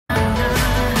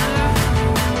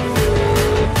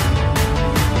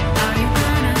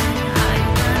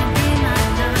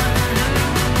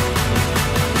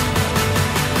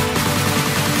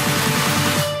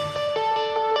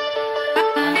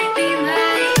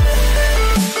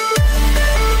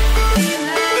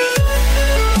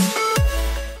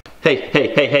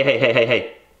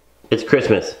Hey. It's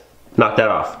Christmas. Knock that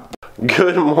off.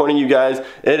 Good morning, you guys.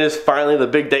 It is finally the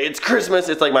big day. It's Christmas.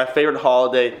 It's like my favorite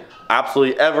holiday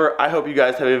absolutely ever. I hope you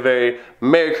guys have a very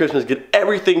Merry Christmas. Get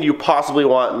everything you possibly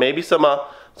want. Maybe some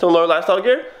lower lifestyle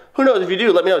gear. Who knows? If you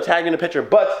do, let me know. Tag me in a picture.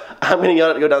 But I'm gonna yell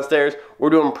at to go downstairs. We're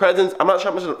doing presents. I'm not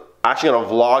sure if I'm actually gonna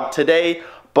vlog today,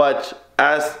 but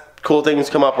as cool things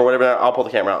come up or whatever, I'll pull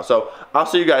the camera out. So I'll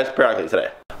see you guys periodically today.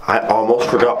 I almost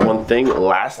forgot one thing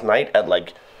last night at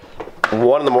like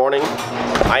 1 in the morning.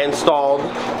 I installed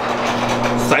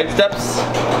side steps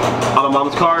on my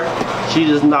mom's car. She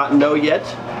does not know yet.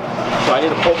 So I need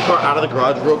to pull the car out of the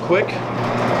garage real quick.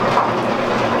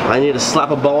 I need to slap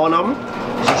a bow on them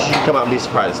so she can come out and be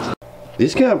surprised.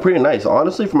 These came out pretty nice.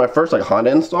 Honestly, for my first like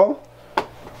Honda install, I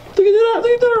think I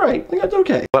did alright. I think I did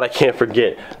okay. But I can't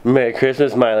forget, Merry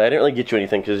Christmas, Miley. I didn't really get you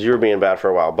anything because you were being bad for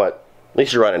a while, but at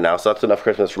least you're running now, so that's enough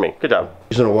Christmas for me. Good job.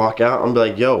 She's gonna walk out and be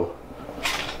like, yo,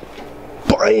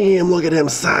 bam, look at them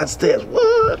side steps.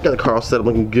 What? Got the car all set up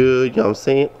looking good, you know what I'm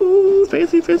saying? Ooh,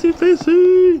 fancy.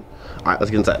 Alright, let's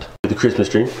get inside. The Christmas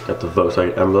tree, got the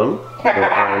Volkswagen emblem,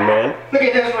 Iron Man. Look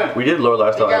at this one. We did lower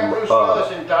lifestyle these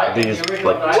like 2 years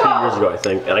ago, I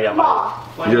think, and I got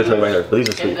my Euro thing right here. But these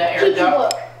are sweet.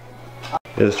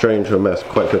 It is turning into a mess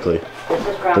quite quickly.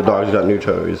 The dog's got new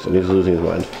toys and he's losing his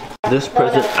mind. This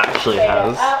present actually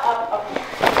has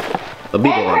a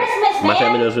beetle on it. My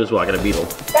family knows me as well, I got a beetle.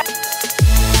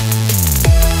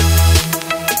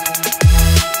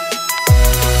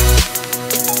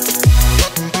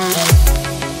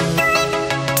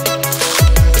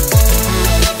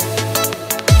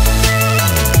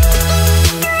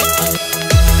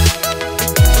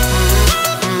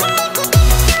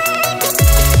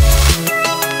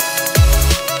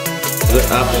 The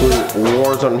absolute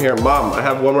wars on here. Mom, I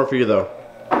have one more for you though.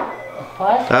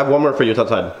 What? I have one more for you. It's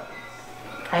outside.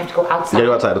 I have to go outside. Yeah,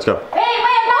 go outside. Let's go. Hey,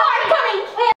 wait, no, I'm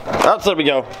coming. Outside we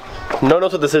go. No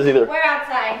knows what this is either. We're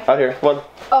outside. Out here. Come on.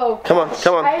 Oh. Come on.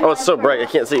 Oh, it's so bright. I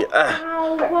can't see.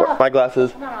 My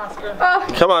glasses. Oh.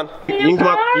 Come on. You can come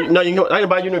on. No, you can come. I can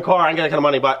buy you a new car. I ain't got that kind of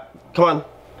money, but come on.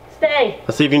 Stay.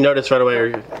 Let's see if you notice right away.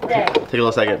 Or Stay. Take a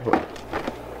little second.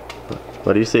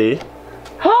 What do you see?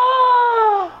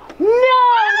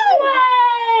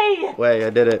 Way, I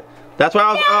did it. That's why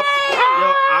I was up.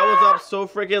 Yo, I was up so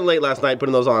freaking late last night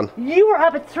putting those on. You were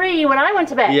up at 3 when I went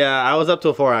to bed. Yeah, I was up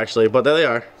till 4 actually, but there they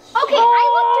are. Okay, I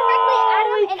looked directly at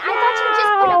him and I thought you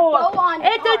just put a bow on.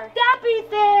 It's a dappy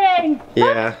thing.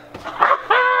 Yeah.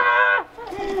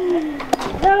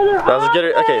 That was good.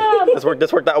 Okay,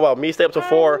 this worked out well. Me stay up till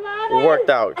 4 worked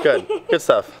out. Good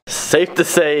stuff. Safe to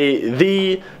say,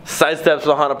 the side steps for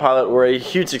the Honda Pilot were a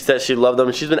huge success. She loved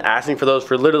them. She's been asking for those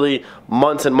for literally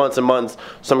months and months and months.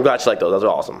 So I'm glad she liked those. Those are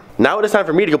awesome. Now it is time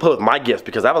for me to go play with my gifts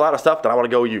because I have a lot of stuff that I want to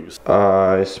go use.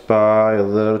 I spy a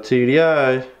little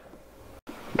TDI.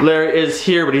 Larry is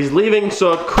here, but he's leaving.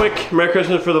 So a quick Merry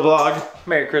Christmas for the vlog.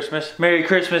 Merry Christmas. Merry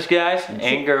Christmas, guys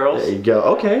and girls. There you go.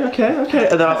 Okay. And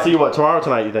then I'll see you what, tomorrow or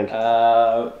tonight, you think?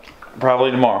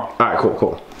 Probably tomorrow. Alright,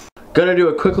 cool. Gonna do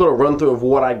a quick little run through of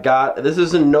what I got. This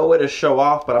is in no way to show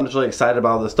off, but I'm just really excited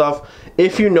about all this stuff.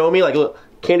 If you know me, like look,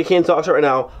 candy cane socks right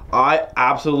now, I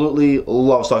absolutely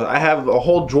love socks. I have a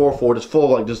whole drawer full just full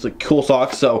of like just like cool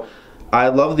socks, so I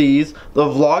love these. The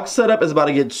vlog setup is about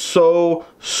to get so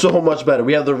much better.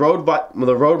 We have the Rode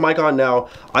mic on now.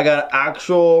 I got an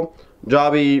actual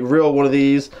Jobby real one of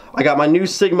these. I got my new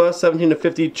Sigma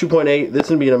 17-50 2.8. This is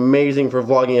gonna be amazing for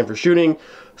vlogging and for shooting.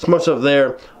 So much stuff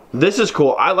there. This is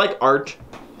cool. I like art.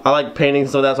 I like paintings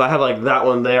and stuff like that. So I have like that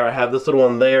one there. I have this little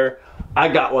one there. I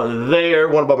got one there.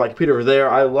 One above my computer over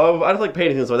there. I just like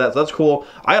paintings and stuff like that. So that's cool.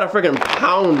 I got a freaking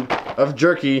pound of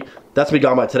jerky. That's been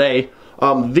gone by today.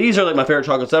 These are like my favorite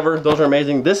chocolates ever. Those are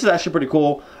amazing. This is actually pretty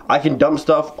cool. I can dump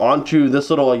stuff onto this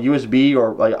little like USB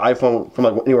or like iPhone from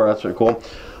like anywhere. That's pretty cool.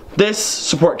 This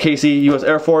support Casey US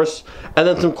Air Force, and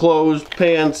then some clothes,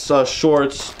 pants,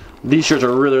 shorts. These shirts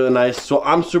are really nice. So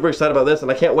I'm super excited about this, and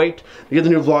I can't wait to get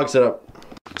the new vlog set up.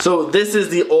 So this is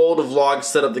the old vlog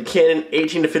setup, the Canon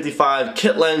 18-55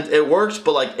 kit lens. It works,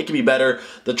 but like it can be better.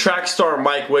 The Trackstar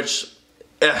mic, which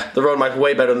the Rode mic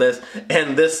way better than this,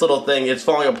 and this little thing, it's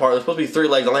falling apart. There's supposed to be 3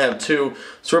 legs, I only have 2.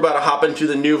 So we're about to hop into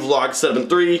the new vlog setup in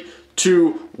 3,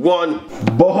 2,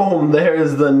 1. Boom,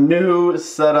 there's the new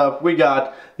setup. We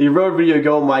got the Rode Video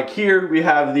Go mic here. We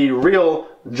have the real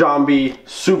Jobby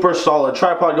super solid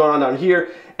tripod going on down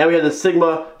here. And we have the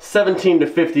Sigma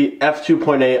 17-50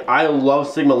 f2.8. I love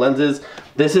Sigma lenses.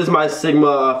 This is my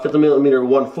Sigma 50mm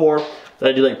 1.4 that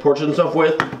I do like portraits and stuff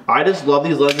with. I just love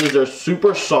these lenses. They're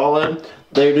super solid.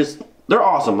 They're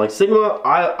awesome. Like Sigma,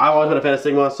 I've always been a fan of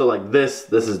Sigma, so like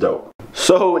this is dope.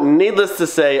 So, needless to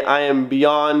say, I am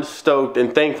beyond stoked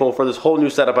and thankful for this whole new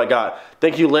setup I got.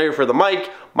 Thank you, Larry, for the mic.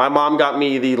 My mom got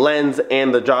me the lens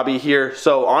and the Jobby here.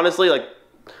 So, honestly, like,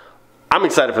 I'm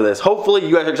excited for this. Hopefully,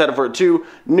 you guys are excited for it too.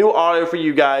 New audio for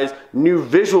you guys, new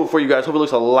visual for you guys. Hope it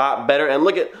looks a lot better. And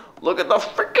look at the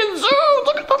freaking zooms!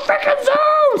 Look at the freaking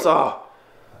zooms! Oh.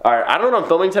 Alright, I don't know what I'm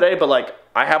filming today, but like,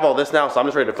 I have all this now, so I'm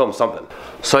just ready to film something.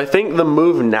 So I think the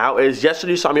move now is,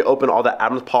 yesterday you saw me open all the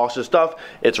Adams polished stuff.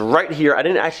 It's right here. I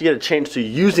didn't actually get a chance to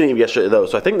use any of it yesterday though.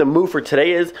 So I think the move for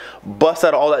today is bust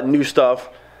out all that new stuff.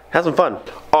 Have some fun.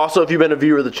 Also, if you've been a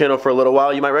viewer of the channel for a little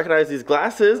while, you might recognize these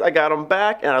glasses. I got them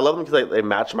back, and I love them because they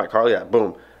match my car. Yeah,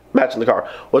 boom. Matching the car.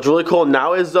 What's really cool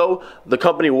now is though, the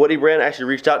company Woody brand actually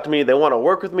reached out to me. They want to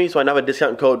work with me, so I now have a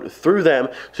discount code through them.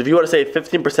 So if you want to save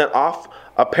 15% off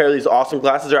a pair of these awesome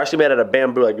glasses, they're actually made out of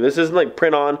bamboo. Like, this isn't like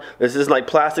print on, this isn't like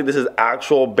plastic, this is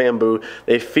actual bamboo.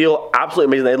 They feel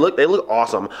absolutely amazing. They look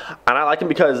awesome. And I like them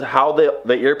because how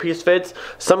the earpiece fits.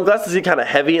 Some glasses get kind of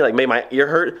heavy, like make my ear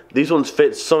hurt. These ones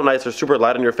fit so nice, they're super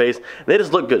light on your face, and they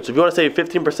just look good. So if you want to save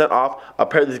 15% off a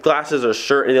pair of these glasses or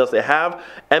shirt, anything else they have,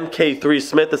 MK3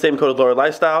 Smith, the same code as Laura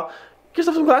Lifestyle, get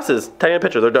yourself some glasses. Tag in a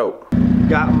picture, they're dope.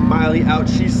 Got Miley out,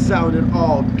 she sounded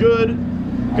all good.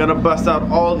 Gonna bust out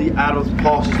all the Adams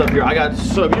polished stuff here. I got,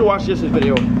 so if you watch this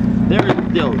video, they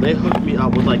hooked me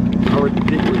up with like, look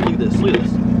at this,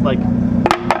 like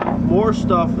more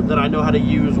stuff that I know how to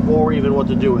use or even what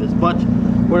to do with. But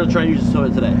we're gonna try and use some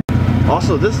of it today.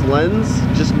 Also, this lens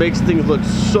just makes things look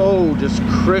so just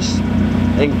crisp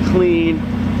and clean.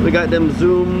 We got them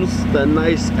zooms, the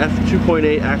nice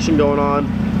f2.8 action going on.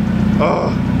 Oh,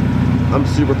 I'm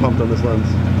super pumped on this lens.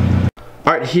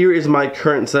 Alright, here is my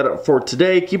current setup for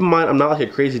today. Keep in mind, I'm not like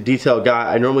a crazy detailed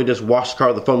guy. I normally just wash the car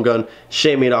with a foam gun,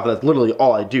 shame it off, and that's literally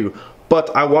all I do.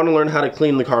 But I want to learn how to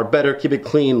clean the car better, keep it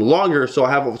clean longer, so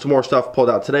I have some more stuff pulled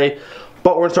out today.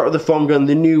 But we're going to start with the foam gun,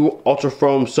 the new Ultra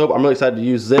Foam soap. I'm really excited to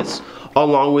use this,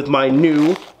 along with my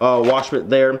new wash mitt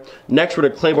there. Next, we're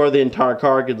going to clay bar the entire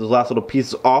car, get those last little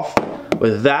pieces off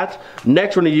with that.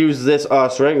 Next, we're going to use this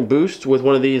ceramic boost with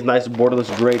one of these nice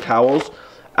borderless gray towels.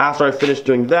 After I finish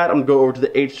doing that, I'm going to go over to the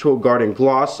H2O Garden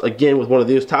Gloss, again with one of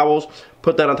these towels,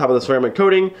 put that on top of the ceramic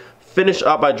coating, finish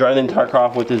up by drying the entire car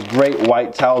off with this great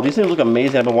white towel. These things look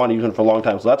amazing. I've been wanting to use them for a long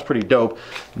time, so that's pretty dope.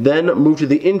 Then move to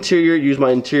the interior, use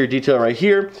my interior detail right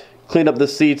here, clean up the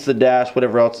seats, the dash,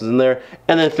 whatever else is in there,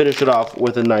 and then finish it off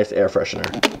with a nice air freshener.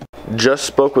 Just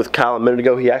spoke with Kyle a minute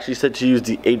ago. He actually said to use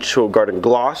the H2O Garden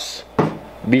Gloss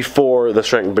before the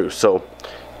ceramic boost. So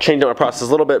changed up my process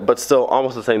a little bit, but still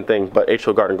almost the same thing, but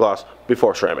H2O Garden Gloss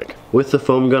before ceramic. With the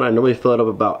foam gun, I normally fill it up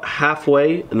about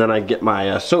halfway, and then I get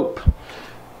my soap.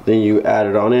 Then you add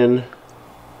it on in,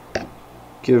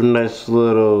 give it a nice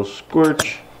little squirt,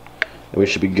 and we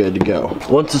should be good to go.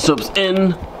 Once the soap's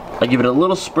in, I give it a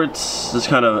little spritz, just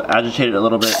kind of agitate it a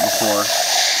little bit before.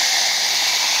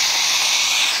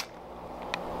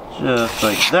 Just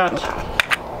like that.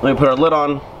 Let me put our lid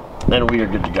on, and we are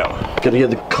good to go. Gonna give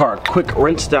the car a quick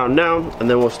rinse down now, and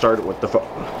then we'll start with the foam.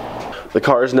 The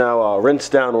car is now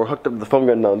rinsed down. We're hooked up to the foam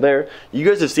gun down there. You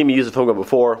guys have seen me use the foam gun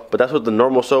before, but that's with the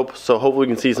normal soap, so hopefully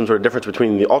we can see some sort of difference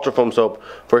between the Ultra Foam soap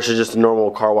versus just the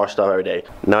normal car wash stuff every day.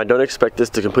 Now, I don't expect this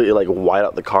to completely like white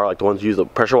out the car like the ones who use the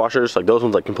pressure washers. Like those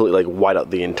ones like completely like white out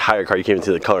the entire car. You can't even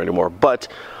see the color anymore, but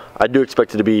I do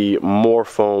expect it to be more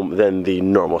foam than the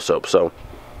normal soap, so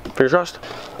fingers crossed.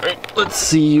 All right, let's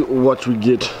see what we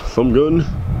get. Foam gun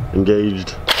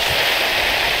engaged.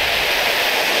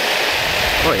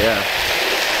 Oh yeah.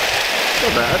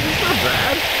 Not bad, it's not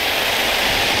bad.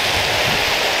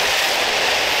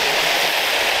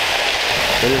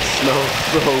 And it smells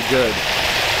so good.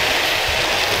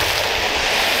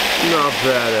 Not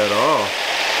bad at all.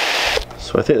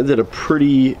 So I think I did a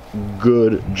pretty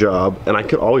good job, and I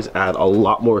could always add a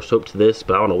lot more soap to this,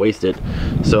 but I don't want to waste it.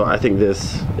 So I think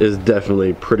this is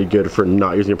definitely pretty good for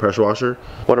not using a pressure washer.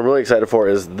 What I'm really excited for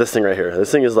is this thing right here.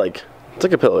 This thing is like, it's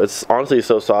like a pillow. It's honestly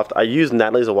so soft. I used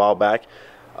Natalie's a while back.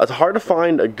 It's hard to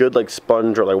find a good like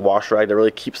sponge or like wash rag that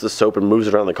really keeps the soap and moves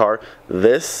it around the car.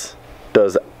 This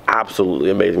does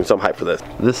absolutely amazing, so I'm hyped for this.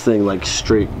 This thing like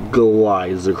straight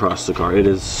glides across the car. It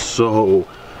is so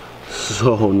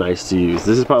nice to use.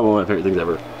 This is probably one of my favorite things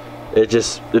ever. It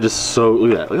is so,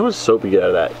 look at that. Look how much soap you get out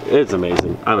of that. It's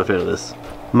amazing. I'm a fan of this.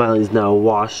 Miley's now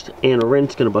washed and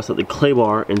rinsed. Gonna bust out the clay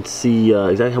bar and see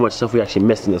exactly how much stuff we actually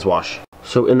missed in this wash.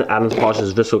 So in the Adams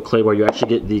Polishes Visco clay bar, you actually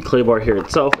get the clay bar here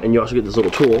itself, and you also get this little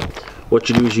tool. What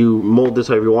you do is you mold this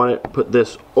however you want it, put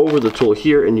this over the tool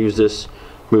here, and use this,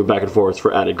 move back and forth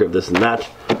for added grip, this and that.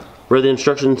 Read the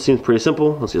instructions, seems pretty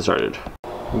simple. Let's get started.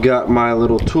 Got my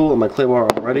little tool and my clay bar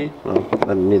already. Well, I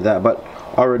didn't need that, but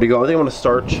all ready to go. I think I'm gonna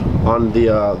start on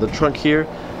the trunk here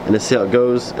and just see how it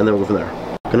goes, and then we'll go from there.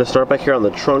 I'm gonna start back here on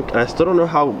the trunk, and I still don't know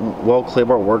how well clay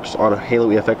bar works on a Halo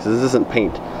EFX. This isn't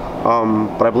paint,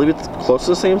 but I believe it's close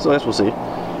to the same, so I guess we'll see.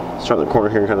 Start in the corner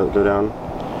here and kind of go down.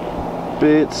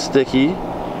 Bit sticky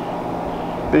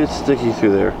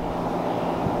through there.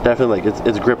 Definitely, like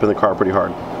it's gripping the car pretty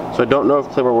hard. So I don't know if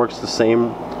clay bar works the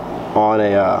same on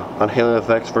Halo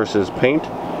EFX versus paint.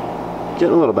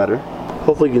 Getting a little better.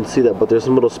 Hopefully you can see that, but there's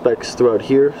some little specks throughout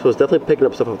here, so it's definitely picking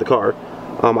up stuff off the car.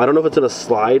 I don't know if it's gonna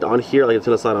slide on here like it's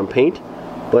gonna slide on paint,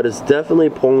 but it's definitely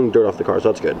pulling dirt off the car,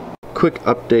 so that's good. Quick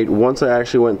update, once I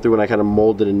actually went through and I kind of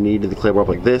molded and kneaded the clay bar up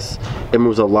like this, it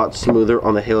moves a lot smoother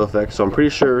on the Halo EFX, so I'm pretty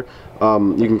sure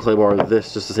you can clay bar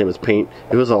this just the same as paint.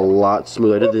 It was a lot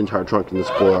smoother. I did the entire trunk in the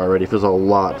spoiler already. It feels a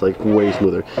lot, like way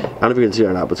smoother. I don't know if you can see it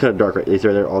or not, but it's kind of dark right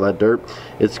there, all that dirt.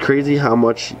 It's crazy how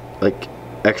much like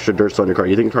extra dirt's on your car.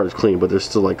 You think the car is clean, but there's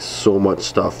still like so much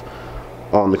stuff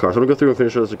on the car. So I'm gonna go through and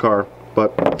finish the car,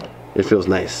 but it feels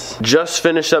nice. Just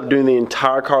finished up doing the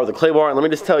entire car with the clay bar, and let me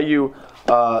just tell you,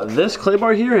 this clay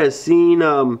bar here has seen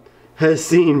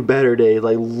better days.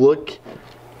 Like, look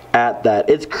at that.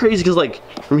 It's crazy because like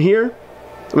from here,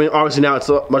 I mean obviously now it's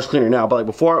much cleaner now, but like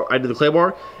before I did the clay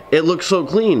bar, it looked so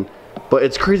clean. But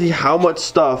it's crazy how much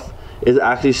stuff is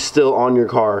actually still on your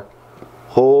car.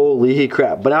 Holy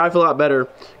crap. But now I feel a lot better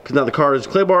because now the car is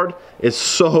clay barred. It's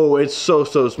so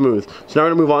smooth. So now we're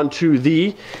gonna move on to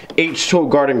the H2O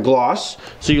Garden Gloss.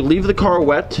 So you leave the car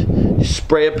wet, you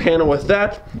spray a panel with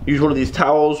that, use one of these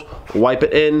towels, wipe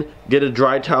it in, get a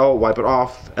dry towel, wipe it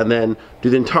off, and then do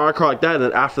the entire car like that, and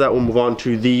then after that we'll move on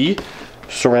to the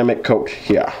ceramic coat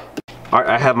here. Alright,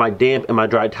 I have my damp and my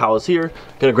dry towels here.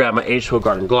 Gonna grab my H2O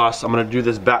Garden Gloss. I'm gonna do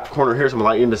this back corner here, so I'm gonna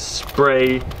light in to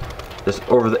spray just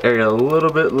over the area a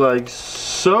little bit like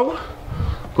so.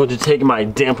 I'm going to take my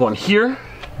damp one here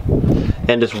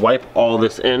and just wipe all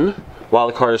this in while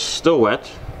the car is still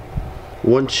wet.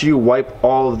 Once you wipe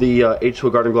all of the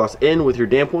H2O Garden Gloss in with your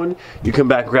damp one, you come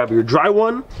back, grab your dry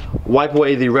one, wipe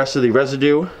away the rest of the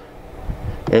residue,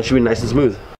 and it should be nice and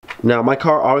smooth. Now my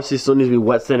car obviously still needs to be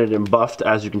wet sanded and buffed,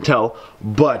 as you can tell,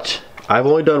 but I've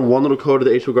only done one little coat of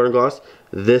the H2O Garden Gloss.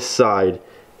 This side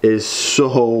is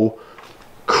so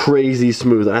crazy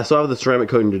smooth, and I still have the ceramic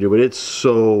coating to do, but it's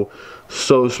so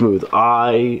smooth.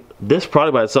 This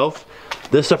product by itself,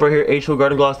 this stuff right here, H2O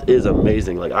Garden Gloss, is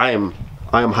amazing. Like I am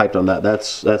hyped on that.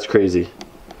 That's crazy.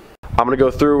 I'm gonna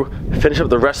go through, finish up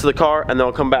the rest of the car, and then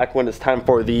I'll come back when it's time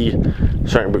for the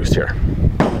ceramic boost here.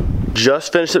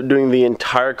 Just finished up doing the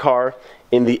entire car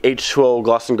in the H2O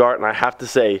Gloss and Guard, and I have to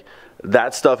say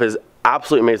that stuff is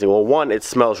absolutely amazing. Well, one, it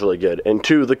smells really good, and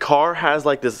two, the car has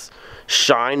like this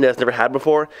shine that it's never had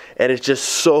before, and it's just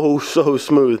so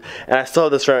smooth. And I still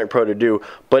have the Ceramic Pro to do,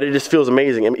 but it just feels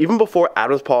amazing. And even before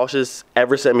Adams Polishes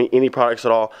ever sent me any products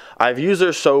at all, I've used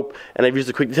their soap and I've used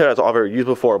the Quick Detailer. That's all I've ever used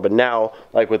before. But now,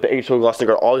 like with the H2O Gloss and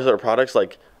Guard, all these other products,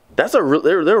 like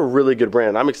they're a really good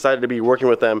brand. I'm excited to be working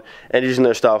with them and using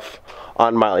their stuff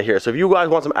on Miley here. So if you guys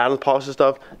want some Adams Polishes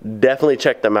stuff, definitely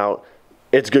check them out.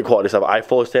 It's good quality stuff. I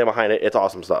fully stand behind it. It's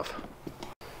awesome stuff.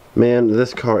 Man,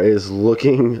 this car is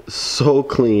looking so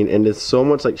clean, and it's so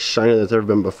much like shinier than it's ever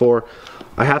been before.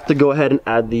 I have to go ahead and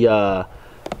add the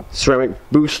ceramic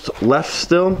boost left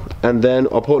still, and then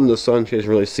I'll put it in the sun so you guys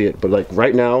can really see it. But like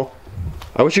right now,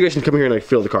 I wish you guys can come here and like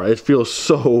feel the car. It feels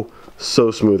so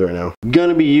smooth right now.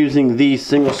 Gonna be using these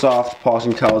single soft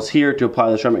polishing towels here to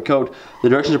apply the ceramic coat. The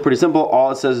directions are pretty simple.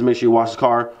 All it says is make sure you wash the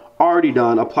car. Already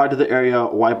done. Apply to the area,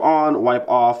 wipe on, wipe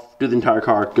off, do the entire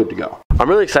car, good to go. I'm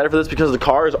really excited for this because the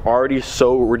car is already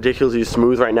so ridiculously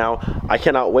smooth right now. I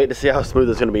cannot wait to see how smooth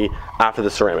it's going to be after the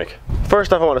ceramic.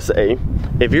 First off, I want to say,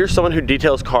 if you're someone who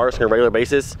details cars on a regular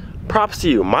basis, props to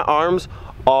you. My arms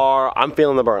are, I'm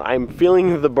feeling the burn. I'm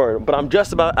feeling the burn, but I'm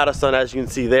just about out of sun, as you can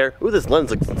see there. Ooh, this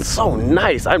lens looks so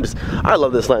nice. I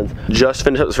love this lens. Just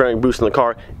finished up the ceramic boost in the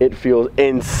car. It feels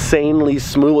insanely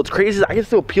smooth. What's crazy is I can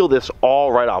still peel this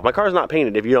all right off. My car is not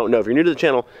painted, if you don't know. If you're new to the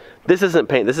channel, this isn't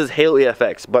paint. This is Halo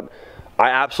EFX, but I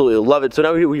absolutely love it. So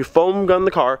now we foam gun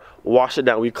the car, wash it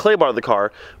down. We clay bar the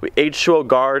car. We H2O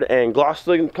Guard and gloss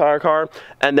the car,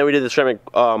 and then we did the ceramic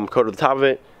coat at the top of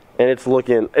it. And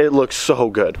it looks so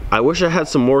good. I wish I had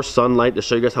some more sunlight to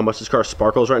show you guys how much this car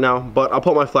sparkles right now, but I'll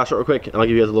put my flashlight real quick and I'll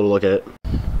give you guys a little look at it.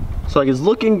 So like it's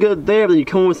looking good there, but you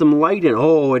come in with some light and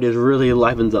oh, it just really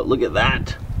livens up. Look at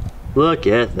that. Look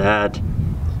at that.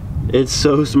 It's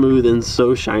so smooth and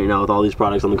so shiny now with all these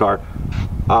products on the car.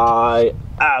 I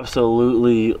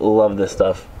absolutely love this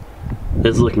stuff.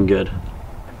 It's looking good.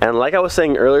 And like I was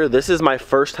saying earlier, this is my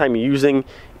first time using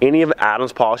any of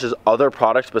Adams Polish's other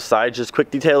products besides just Quick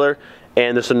Detailer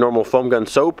and just a normal foam gun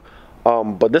soap.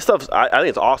 But this stuff, I think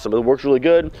it's awesome. It works really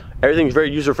good. Everything's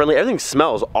very user-friendly. Everything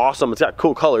smells awesome. It's got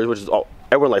cool colors, which is all,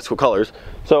 everyone likes cool colors.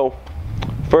 So,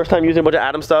 first time using a bunch of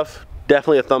Adams stuff,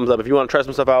 definitely a thumbs up. If you want to try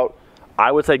some stuff out,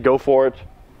 I would say go for it.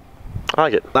 I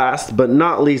like it. Last but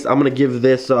not least, I'm gonna give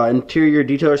this interior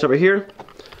detailer stuff right here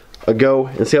a go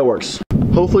and see how it works.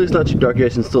 Hopefully it's not too dark, you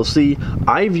guys can still see.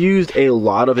 I've used a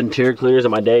lot of interior cleaners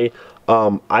in my day.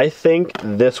 I think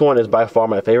this one is by far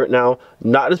my favorite now.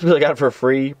 Not just because I got it for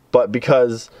free, but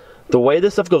because the way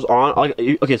this stuff goes on, like,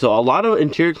 okay, so a lot of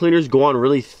interior cleaners go on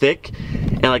really thick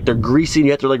and like they're greasy and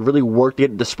you have to like really work to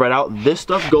get it to spread out. This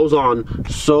stuff goes on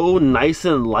so nice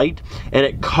and light and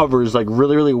it covers like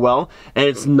really well, and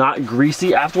it's not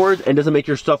greasy afterwards and doesn't make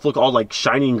your stuff look all like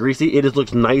shiny and greasy. It just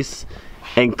looks nice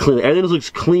and clean. Everything just looks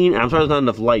clean. I'm sorry there's not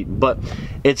enough light, but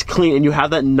it's clean and you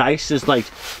have that nice, just like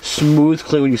smooth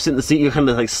clean. When you sit in the seat, you kind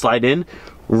of like slide in.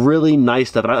 Really nice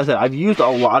stuff. And like I said, I've used a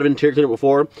lot of interior cleaner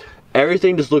before.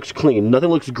 Everything just looks clean. Nothing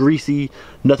looks greasy.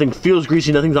 Nothing feels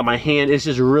greasy. Nothing's on my hand. It's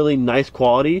just really nice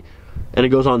quality, and it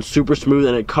goes on super smooth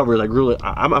and it covers like really.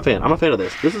 I'm a fan. I'm a fan of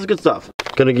this. This is good stuff.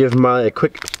 Gonna give my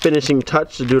quick finishing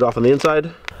touch to do it off on the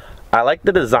inside. I like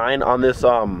the design on this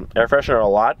air freshener a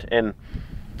lot, and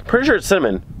pretty sure it's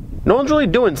cinnamon. No one's really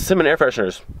doing cinnamon air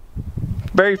fresheners.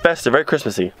 Very festive, very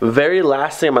Christmassy. Very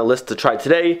last thing on my list to try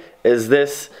today is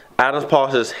this Adams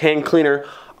Polish's hand cleaner.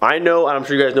 I know, and I'm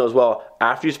sure you guys know as well,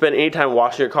 after you spend any time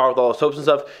washing your car with all the soaps and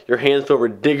stuff, your hands feel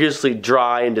ridiculously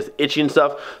dry and just itchy and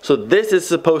stuff. So this is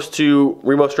supposed to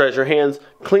remoisturize your hands,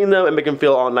 clean them, and make them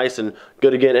feel all nice and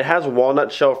good again. It has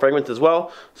walnut shell fragrance as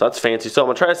well, so that's fancy. So I'm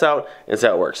gonna try this out and see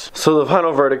how it works. So the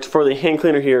final verdict for the hand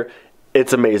cleaner here,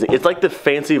 it's amazing. It's like the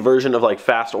fancy version of like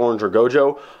Fast Orange or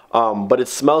Gojo, but it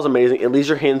smells amazing. It leaves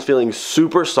your hands feeling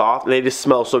super soft and they just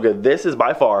smell so good. This is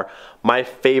by far my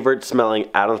favorite smelling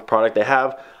Adams product they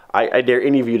have. I dare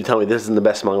any of you to tell me this isn't the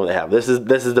best smelling one they have. This is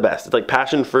the best. It's like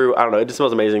passion fruit. I don't know. It just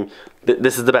smells amazing.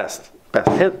 This is the best.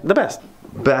 The best.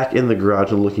 Back in the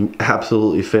garage and looking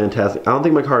absolutely fantastic. I don't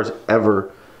think my car's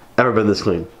ever been this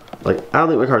clean. Like, I don't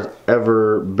think my car's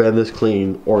ever been this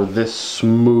clean or this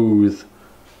smooth,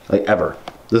 like, ever.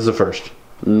 This is the first.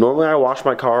 Normally I wash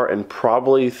my car in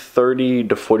probably 30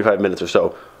 to 45 minutes or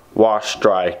so. Wash,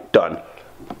 dry, done.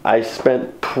 I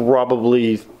spent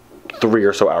probably 3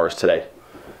 or so hours today,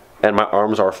 and my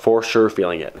arms are for sure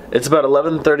feeling it. It's about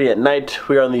 11:30 at night.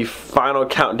 We are on the final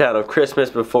countdown of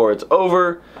Christmas before it's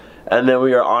over, and then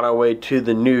we are on our way to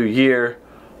the new year.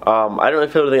 I didn't really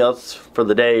feel anything else for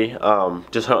the day.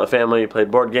 Just hung out with family,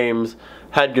 played board games,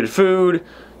 had good food,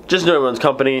 just enjoyed everyone's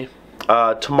company.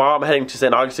 Tomorrow I'm heading to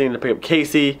St. Augustine to pick up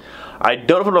Casey. I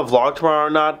don't know if I'm gonna vlog tomorrow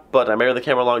or not, but I may bring the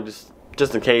camera along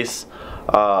just in case.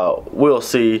 We'll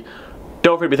see.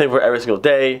 Don't forget to be thankful for every single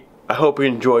day. I hope you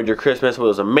enjoyed your Christmas. It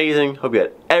was amazing. Hope you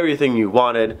had everything you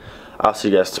wanted. I'll see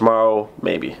you guys tomorrow,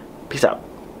 maybe. Peace out.